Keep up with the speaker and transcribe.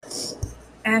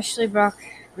Ashley Brock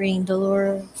reading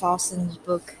Delora Fawson's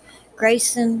book,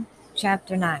 Grayson,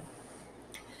 Chapter 9.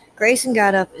 Grayson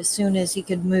got up as soon as he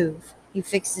could move. He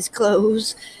fixed his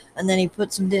clothes, and then he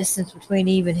put some distance between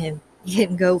Eve and him. He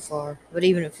didn't go far, but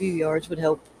even a few yards would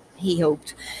help, he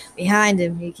hoped. Behind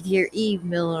him, he could hear Eve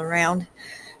milling around.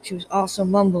 She was also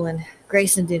mumbling.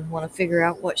 Grayson didn't want to figure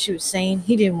out what she was saying.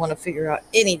 He didn't want to figure out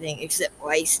anything except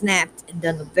why he snapped and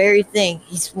done the very thing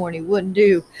he sworn he wouldn't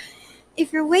do.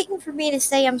 If you're waiting for me to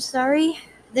say I'm sorry,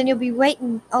 then you'll be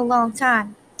waiting a long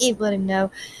time. Eve let him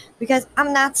know. Because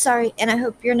I'm not sorry, and I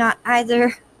hope you're not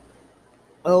either.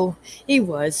 Oh, he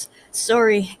was.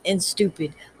 Sorry and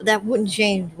stupid. But that wouldn't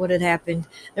change what had happened.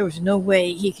 There was no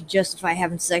way he could justify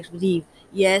having sex with Eve.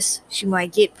 Yes, she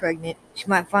might get pregnant. She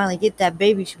might finally get that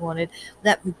baby she wanted.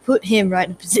 That would put him right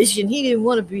in a position he didn't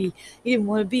want to be. He didn't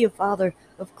want to be a father.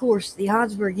 Of course, the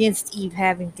odds were against Eve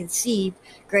having conceived.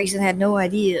 Grayson had no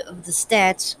idea of the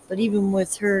stats, but even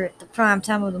with her at the prime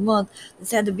time of the month,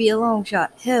 this had to be a long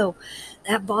shot. Hell,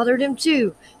 that bothered him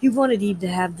too. He wanted Eve to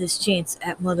have this chance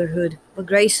at motherhood, but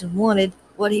Grayson wanted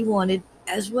what he wanted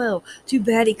as well. Too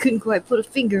bad he couldn't quite put a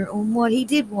finger on what he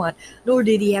did want, nor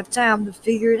did he have time to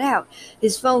figure it out.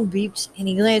 His phone beeped, and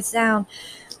he glanced down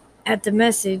at the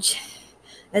message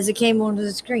as it came onto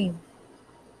the screen.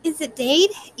 Is it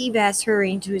Dade? Eve asked,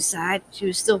 hurrying to his side. She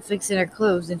was still fixing her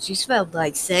clothes, and she smelled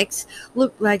like sex.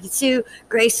 Looked like it, too.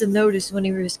 Grayson noticed when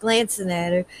he was glancing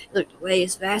at her. Looked away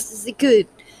as fast as he could.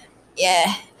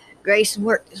 Yeah. Grayson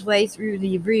worked his way through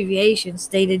the abbreviations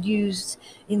stated used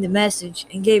in the message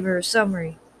and gave her a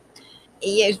summary.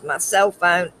 He used my cell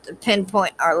phone to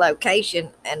pinpoint our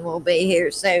location and we'll be here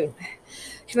soon.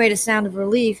 She made a sound of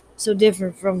relief, so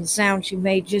different from the sound she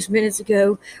made just minutes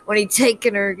ago when he'd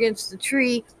taken her against the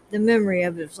tree. The memory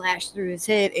of it flashed through his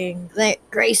head, and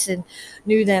Grayson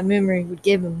knew that memory would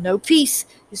give him no peace.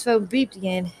 His phone beeped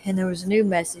again, and there was a new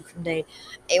message from Dave.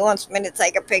 He wants me to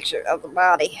take a picture of the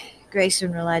body.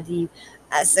 Grayson relied to Eve.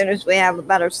 As soon as we have a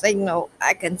better signal,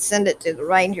 I can send it to the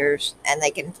Rangers, and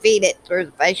they can feed it through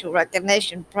the facial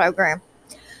recognition program.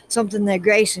 Something that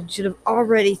Grayson should have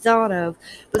already thought of,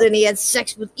 but then he had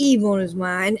sex with Eve on his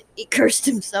mind. He cursed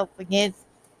himself again.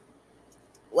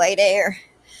 Wait there,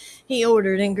 he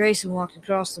ordered, and Grayson walked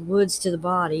across the woods to the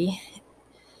body.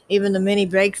 Even the mini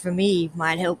break from Eve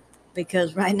might help,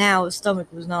 because right now his stomach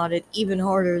was knotted even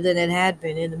harder than it had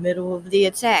been in the middle of the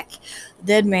attack. The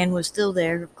dead man was still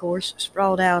there, of course,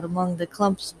 sprawled out among the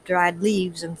clumps of dried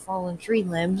leaves and fallen tree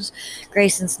limbs.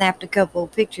 Grayson snapped a couple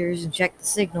of pictures and checked the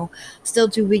signal. Still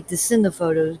too weak to send the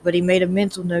photos, but he made a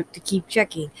mental note to keep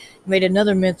checking. He made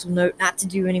another mental note not to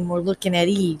do any more looking at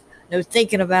Eve. No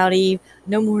thinking about Eve,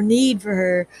 no more need for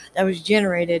her that was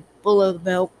generated below the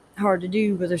belt. Hard to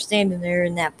do with her standing there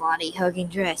in that body hugging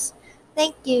dress.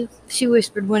 Thank you, she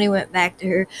whispered when he went back to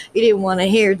her. He didn't want to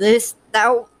hear this.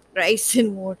 Don't,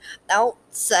 Grayson warned. Don't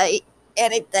say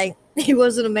anything. He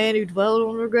wasn't a man who dwelled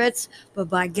on regrets, but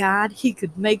by God, he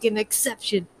could make an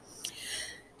exception.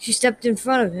 She stepped in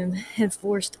front of him and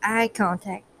forced eye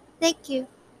contact. Thank you,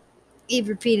 Eve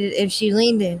repeated, and she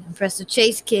leaned in and pressed a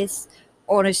chaste kiss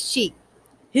on his cheek.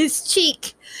 His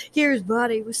cheek! Here his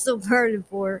body was still burning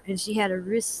for her, and she had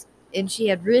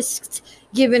risked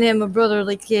giving him a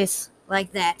brotherly kiss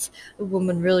like that. The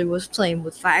woman really was playing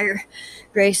with fire.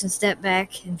 Grayson stepped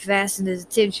back and fastened his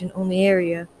attention on the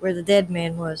area where the dead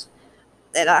man was.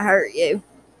 Did I hurt you?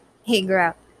 He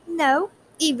growled. No.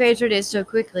 Eve answered it so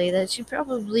quickly that she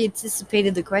probably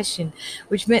anticipated the question,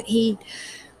 which meant he'd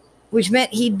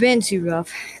been too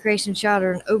rough. Grayson shot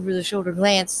her an over-the-shoulder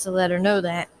glance to let her know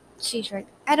that. She shrugged.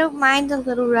 I don't mind a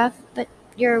little rough, but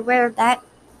you're aware of that?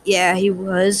 Yeah, he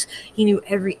was. He knew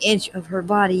every inch of her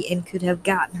body and could have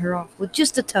gotten her off with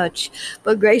just a touch.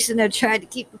 But Grayson had tried to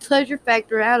keep the pleasure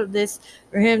factor out of this.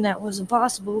 For him, that wasn't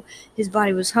possible. His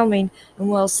body was humming and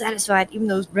well satisfied, even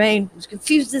though his brain was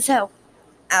confused as hell.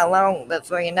 How long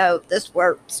before you know this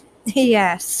works? He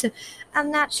asked.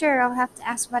 I'm not sure. I'll have to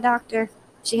ask my doctor.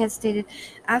 She hesitated.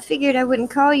 I figured I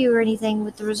wouldn't call you or anything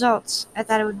with the results. I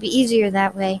thought it would be easier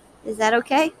that way. Is that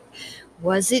okay?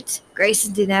 Was it?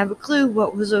 Grayson didn't have a clue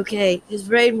what was okay. His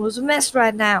brain was a mess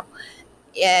right now.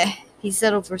 Yeah, he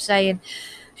settled for saying.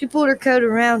 She pulled her coat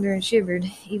around her and shivered.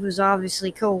 He was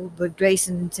obviously cold, but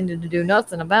Grayson intended to do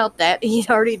nothing about that.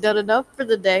 He'd already done enough for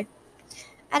the day.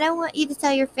 I don't want you to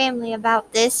tell your family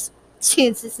about this, she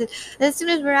insisted. As soon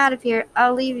as we're out of here,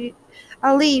 I'll leave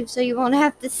so you won't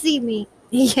have to see me.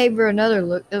 He gave her another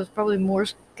look that was probably more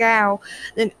scowl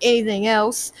than anything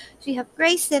else. She huffed,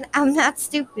 Grayson, I'm not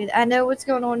stupid. I know what's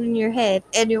going on in your head,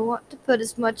 and you'll want to put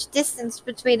as much distance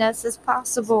between us as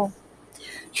possible.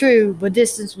 True, but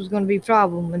distance was going to be a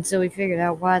problem until he figured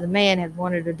out why the man had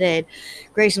wanted her dead.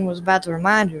 Grayson was about to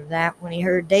remind her of that when he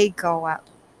heard Dade call out,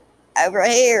 "Over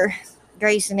here!"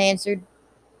 Grayson answered,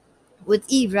 with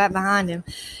Eve right behind him.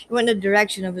 He went in the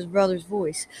direction of his brother's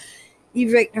voice.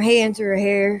 Eve raked her hand through her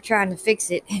hair, trying to fix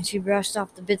it, and she brushed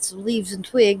off the bits of leaves and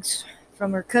twigs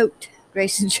from her coat.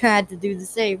 Grayson tried to do the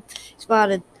same. He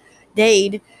spotted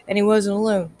Dade, and he wasn't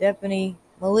alone. Deputy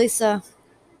Melissa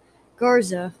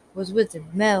Garza was with him,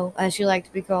 Mel, as she liked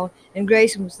to be called, and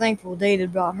Grayson was thankful Dade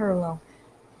had brought her along.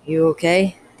 "You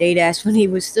okay?" Dade asked when he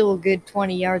was still a good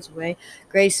 20 yards away.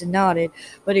 Grayson nodded,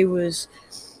 but he was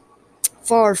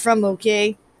far from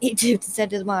okay. He tipped his head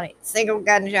to the body. "Single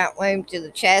gunshot wound to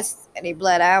the chest, and he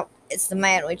bled out. It's the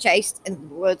man we chased in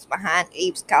the woods behind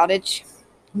Eve's cottage."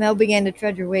 Mel began to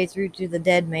trudge her way through to the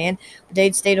dead man, but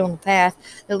Dade stayed on the path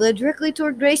that led directly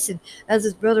toward Grayson. As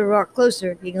his brother walked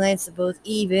closer, he glanced at both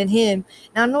Eve and him.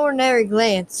 Not an ordinary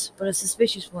glance, but a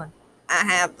suspicious one. "I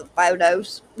have the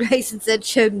photos," Grayson said,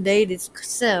 showing Dade his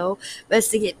cell.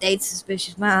 Best to get Dade's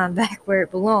suspicious mind back where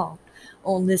it belonged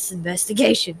on this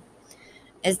investigation.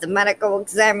 "Is the medical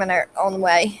examiner on the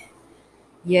way?"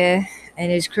 "Yeah,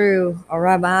 and his crew are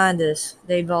right behind us,"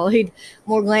 Dade volleyed.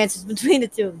 More glances between the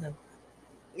two of them.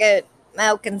 "Good.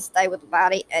 Mel can stay with the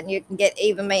body, and you can get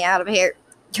Eve and me out of here,"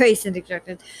 Grayson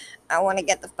instructed. "I want to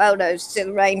get the photos to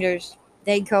the Rangers."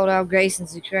 Dade called out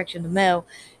Grayson's instruction to Mel,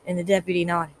 and the deputy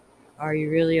nodded. "Are you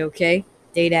really okay?"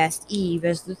 Dade asked Eve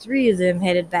as the three of them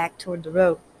headed back toward the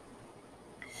road.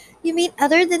 "You mean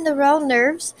other than the raw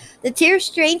nerves, the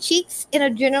tear-stained cheeks, and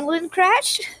adrenaline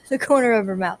crash?" The corner of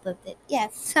her mouth lifted.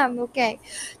 "Yes, I'm okay."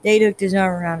 Dade hooked his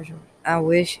arm around her shoulder. "I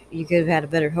wish you could have had a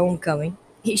better homecoming."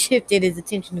 He shifted his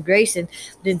attention to Grayson,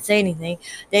 but didn't say anything.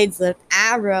 Dade's left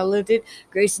eyebrow lifted.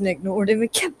 Grayson ignored him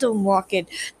and kept on walking.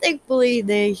 Thankfully,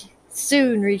 they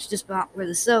soon reached a spot where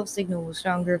the cell signal was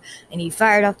stronger, and he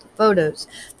fired off the photos.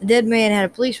 The dead man had a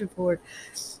police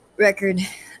record.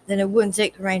 Then it wouldn't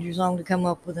take the Rangers long to come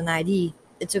up with an ID.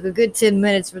 It took a good 10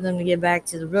 minutes for them to get back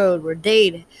to the road where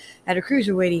Dade had a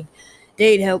cruiser waiting.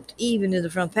 Dade helped Eve into the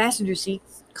front passenger seat,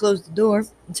 closed the door,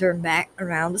 and turned back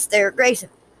around to stare at Grayson.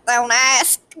 "Don't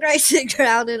ask," Grayson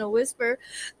growled in a whisper.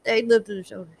 Dade lifted his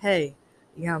shoulder. "Hey,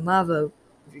 you got my vote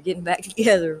if you're getting back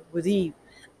together with Eve."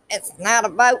 "It's not a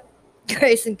vote,"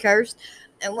 Grayson cursed.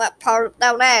 "And what part of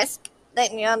don't ask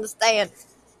didn't you understand?"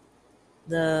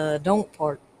 "The don't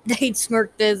part." Dade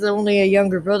smirked as only a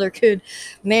younger brother could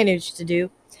manage to do.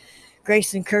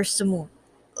 Grayson cursed some more.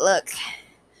 "Look,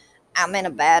 I'm in a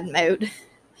bad mood.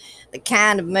 The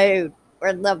kind of mood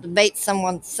where I'd love to beat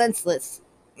someone senseless.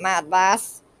 My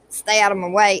advice, stay out of my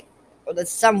way, or the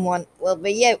someone will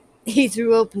be you." He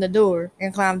threw open the door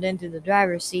and climbed into the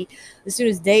driver's seat. As soon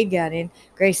as Dade got in,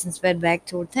 Grayson sped back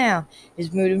toward town.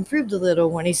 His mood improved a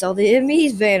little when he saw the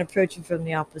ME's van approaching from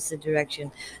the opposite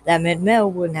direction. That meant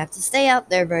Mel wouldn't have to stay out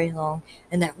there very long,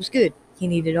 and that was good. He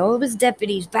needed all of his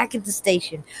deputies back at the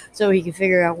station so he could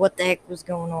figure out what the heck was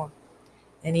going on.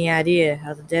 "Any idea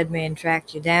how the dead man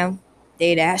tracked you down?"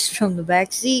 Dade asked from the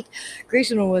back seat.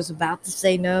 Grayson was about to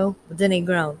say no, but then he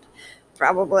groaned.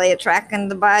 "Probably a tracking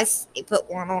device. He put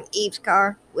one on Eve's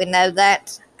car. We know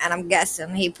that. And I'm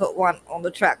guessing he put one on the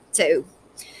truck, too."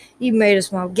 He made a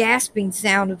small gasping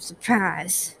sound of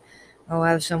surprise. "I'll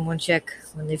have someone check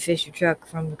when they fish your truck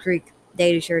from the creek,"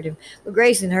 Dade assured him. But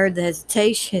Grayson heard the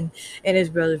hesitation in his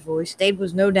brother's voice. Dade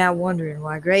was no doubt wondering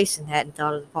why Grayson hadn't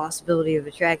thought of the possibility of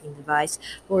a tracking device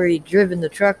before he'd driven the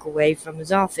truck away from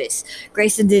his office.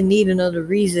 Grayson didn't need another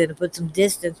reason to put some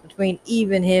distance between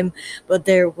Eve and him, but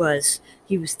there it was.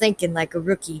 He was thinking like a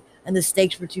rookie, and the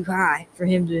stakes were too high for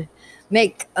him to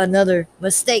make another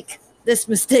mistake. This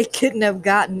mistake could have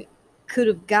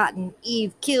gotten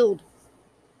Eve killed.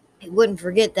 He wouldn't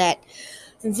forget that.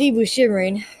 Since Eve was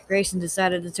shivering, Grayson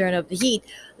decided to turn up the heat,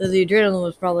 though the adrenaline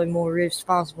was probably more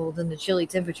responsible than the chilly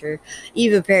temperature.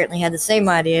 Eve apparently had the same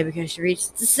idea because she reached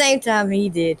at the same time he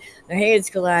did. Their hands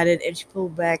collided, and she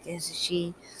pulled back as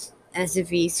if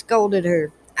he scolded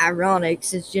her. Ironic,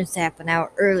 since just half an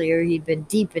hour earlier he'd been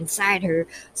deep inside her,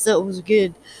 so it was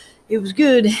good. It was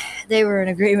good they were in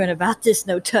agreement about this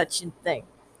no-touching thing.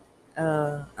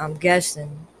 I'm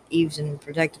guessing Eve's in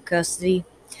protective custody?"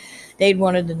 Dade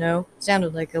wanted to know.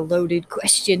 Sounded like a loaded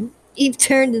question. Eve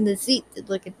turned in the seat to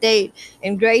look at Dade,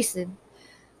 and Grayson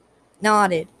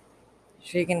nodded.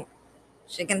 She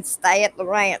can stay at the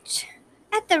ranch."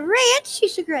 "At the ranch?" She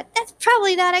shook her head. "That's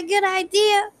probably not a good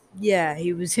idea." Yeah,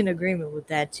 he was in agreement with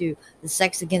that, too. The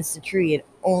sex against the tree had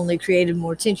only created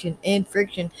more tension and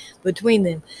friction between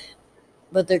them,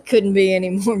 but there couldn't be any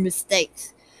more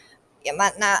mistakes. "You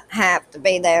might not have to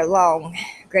be there long,"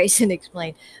 Grayson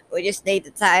explained. We just need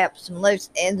to tie up some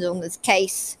loose ends on this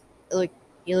case.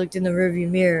 He looked in the rearview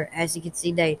mirror as he could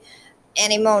see Dave.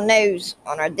 Any more news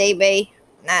on our DB,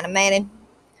 Nina Manning?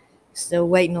 Still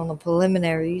waiting on the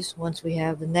preliminaries. Once we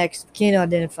have the next of kin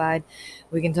identified,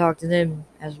 we can talk to them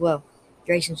as well.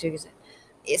 Grayson shook his head.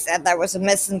 You said there was a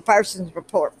missing persons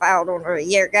report filed on her a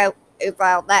year ago. Who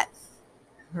filed that?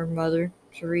 Her mother,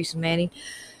 Teresa Manning.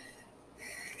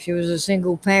 She was a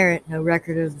single parent, no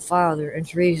record of the father, and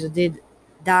Teresa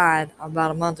died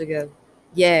about a month ago.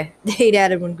 Yeah, Dade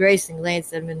added when Grayson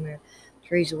glanced at him in the mirror.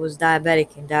 Teresa was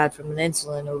diabetic and died from an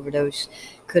insulin overdose.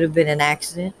 Could have been an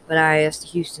accident, but I asked the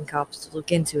Houston cops to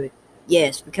look into it.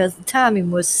 Yes, because the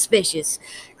timing was suspicious.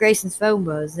 Grayson's phone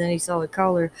buzzed, then he saw the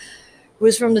caller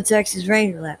was from the Texas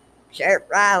Ranger lab. Sheriff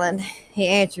Ryland. He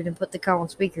answered and put the call on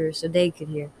speaker so Dade could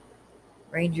hear.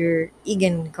 Ranger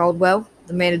Egan Caldwell,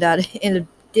 the man who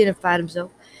identified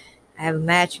himself. I have a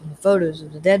match in the photos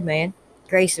of the dead man.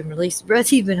 Grayson released the breath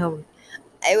he'd been holding.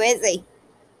 Who is he?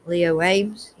 Leo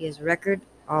Ames. He has a record,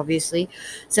 obviously.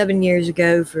 7 years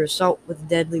ago for assault with a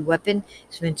deadly weapon.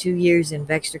 He spent 2 years in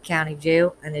Vexter County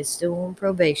Jail and is still on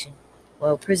probation.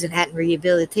 Well, prison hadn't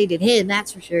rehabilitated him,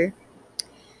 that's for sure.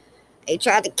 He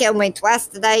tried to kill me twice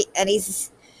today, and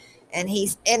he's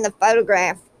in the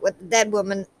photograph with the dead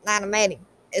woman, Nina Manning.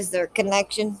 Is there a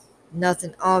connection?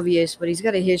 Nothing obvious, but he's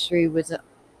got a history with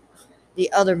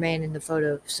the other man in the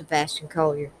photo, Sebastian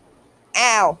Collier.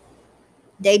 Ow!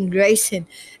 Dade and Grayson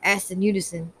asked in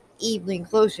unison. Eve leaned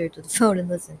closer to the phone and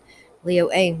listened.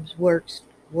 Leo Ames worked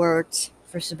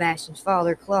for Sebastian's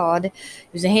father, Claude,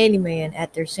 who's a handyman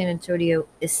at their San Antonio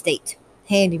estate.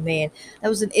 Handyman. That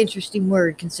was an interesting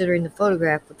word, considering the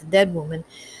photograph with the dead woman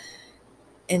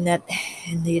and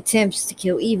the attempts to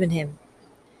kill Eve and him.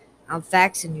 I'm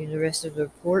faxing you the rest of the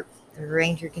report, the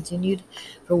ranger continued.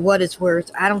 For what it's worth,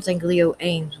 I don't think Leo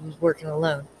Ames was working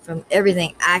alone. From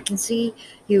everything I can see,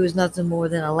 he was nothing more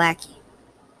than a lackey.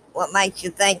 What makes you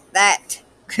think that?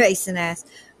 Grayson asked.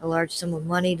 A large sum of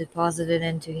money deposited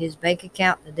into his bank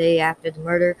account the day after the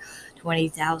murder,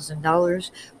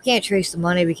 $20,000. We can't trace the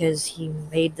money because he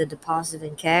made the deposit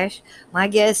in cash. My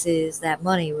guess is that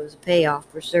money was a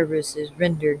payoff for services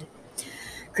rendered.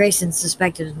 Grayson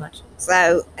suspected as much.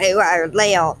 So, who are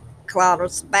Leo, Claude, or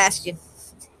Sebastian?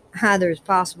 Either is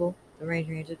possible, the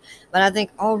ranger answered. But I think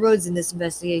all roads in this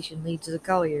investigation lead to the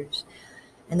Colliers,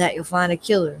 and that you'll find a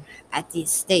killer at the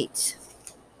estate.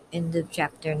 End of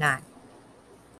chapter 9.